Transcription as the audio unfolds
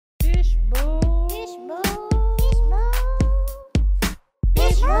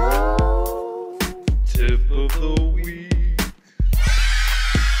the week.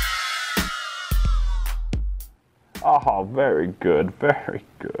 Ah, very good, very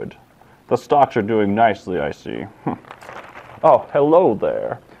good. The stocks are doing nicely, I see. Oh, hello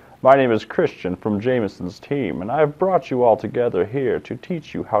there. My name is Christian from Jameson's team, and I have brought you all together here to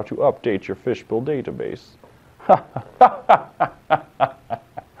teach you how to update your Fishbowl database.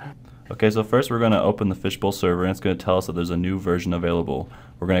 Okay, so first we're going to open the Fishbowl server, and it's going to tell us that there's a new version available.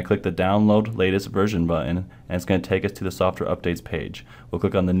 We're going to click the Download Latest Version button, and it's going to take us to the Software Updates page. We'll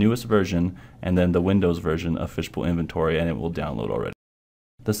click on the newest version, and then the Windows version of Fishbowl Inventory, and it will download already.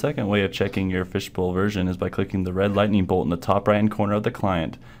 The second way of checking your Fishbowl version is by clicking the red lightning bolt in the top right hand corner of the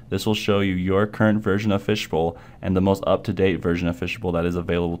client. This will show you your current version of Fishbowl and the most up-to-date version of Fishbowl that is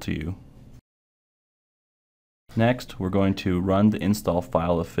available to you. Next, we're going to run the install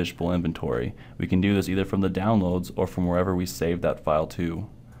file of Fishbowl Inventory. We can do this either from the downloads or from wherever we saved that file to.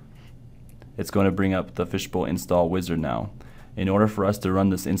 It's going to bring up the Fishbowl install wizard now. In order for us to run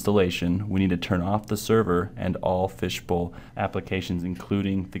this installation, we need to turn off the server and all Fishbowl applications,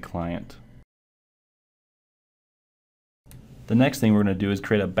 including the client. The next thing we're going to do is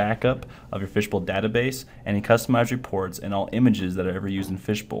create a backup of your Fishbowl database, any customized reports, and all images that are ever used in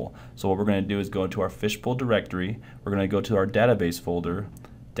Fishbowl. So what we're going to do is go into our Fishbowl directory, we're going to go to our database folder,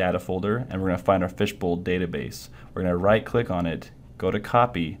 data folder, and we're going to find our Fishbowl database. We're going to right click on it, go to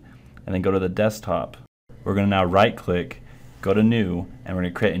copy, and then go to the desktop. We're going to now right click, go to new, and we're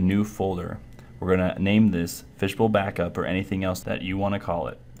going to create a new folder. We're going to name this Fishbowl Backup or anything else that you want to call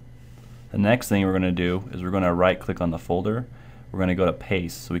it. The next thing we're going to do is we're going to right click on the folder. We're going to go to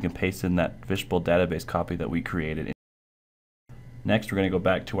paste so we can paste in that Fishbowl database copy that we created. Next, we're going to go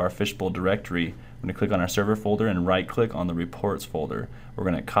back to our Fishbowl directory. We're going to click on our server folder and right click on the reports folder. We're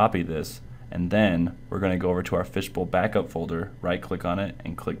going to copy this, and then we're going to go over to our Fishbowl backup folder, right click on it,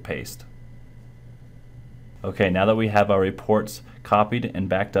 and click paste. Okay, now that we have our reports copied and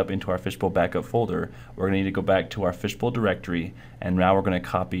backed up into our Fishbowl backup folder, we're going to need to go back to our Fishbowl directory, and now we're going to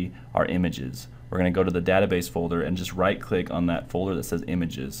copy our images. We're going to go to the database folder and just right click on that folder that says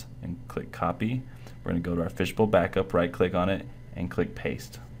images and click copy. We're going to go to our Fishbowl backup, right click on it, and click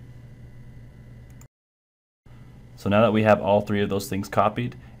paste. So now that we have all three of those things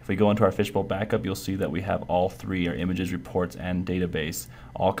copied, if we go into our Fishbowl backup, you'll see that we have all three, our images, reports, and database,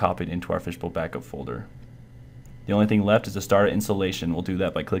 all copied into our Fishbowl backup folder. The only thing left is to start an installation. We'll do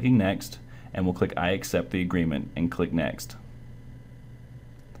that by clicking next, and we'll click I accept the agreement and click next.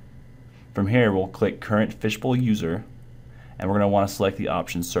 From here, we'll click current Fishbowl user, and we're going to want to select the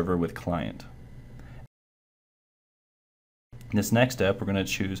option server with client. In this next step, we're going to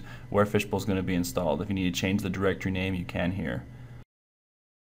choose where Fishbowl is going to be installed. If you need to change the directory name, you can here.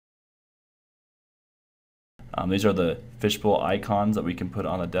 These are the Fishbowl icons that we can put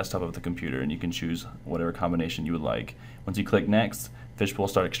on the desktop of the computer, and you can choose whatever combination you would like. Once you click next, Fishbowl will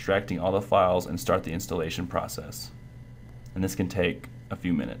start extracting all the files and start the installation process. And this can take a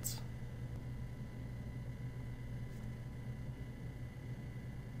few minutes.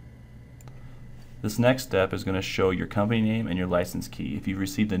 This next step is going to show your company name and your license key. If you've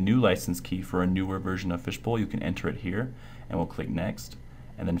received a new license key for a newer version of Fishbowl, you can enter it here, and we'll click next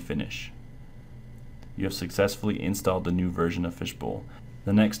and then finish. You have successfully installed the new version of Fishbowl.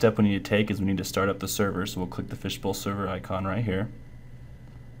 The next step we need to take is we need to start up the server, so we'll click the Fishbowl server icon right here.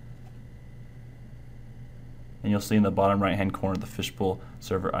 And you'll see in the bottom right hand corner the Fishbowl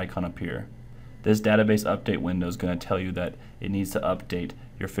server icon appear. This database update window is going to tell you that it needs to update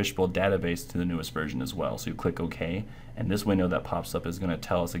your Fishbowl database to the newest version as well. So you click OK, and this window that pops up is going to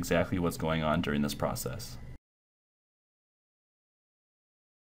tell us exactly what's going on during this process.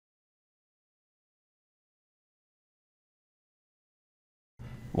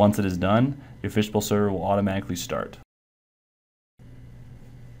 Once it is done, your Fishbowl server will automatically start.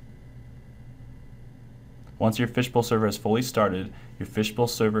 Once your Fishbowl server is fully started, your Fishbowl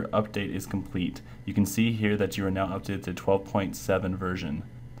server update is complete. You can see here that you are now updated to 12.7 version.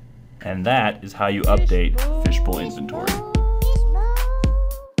 And that is how you update Fishbowl inventory.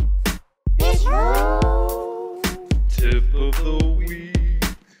 Tip of the week.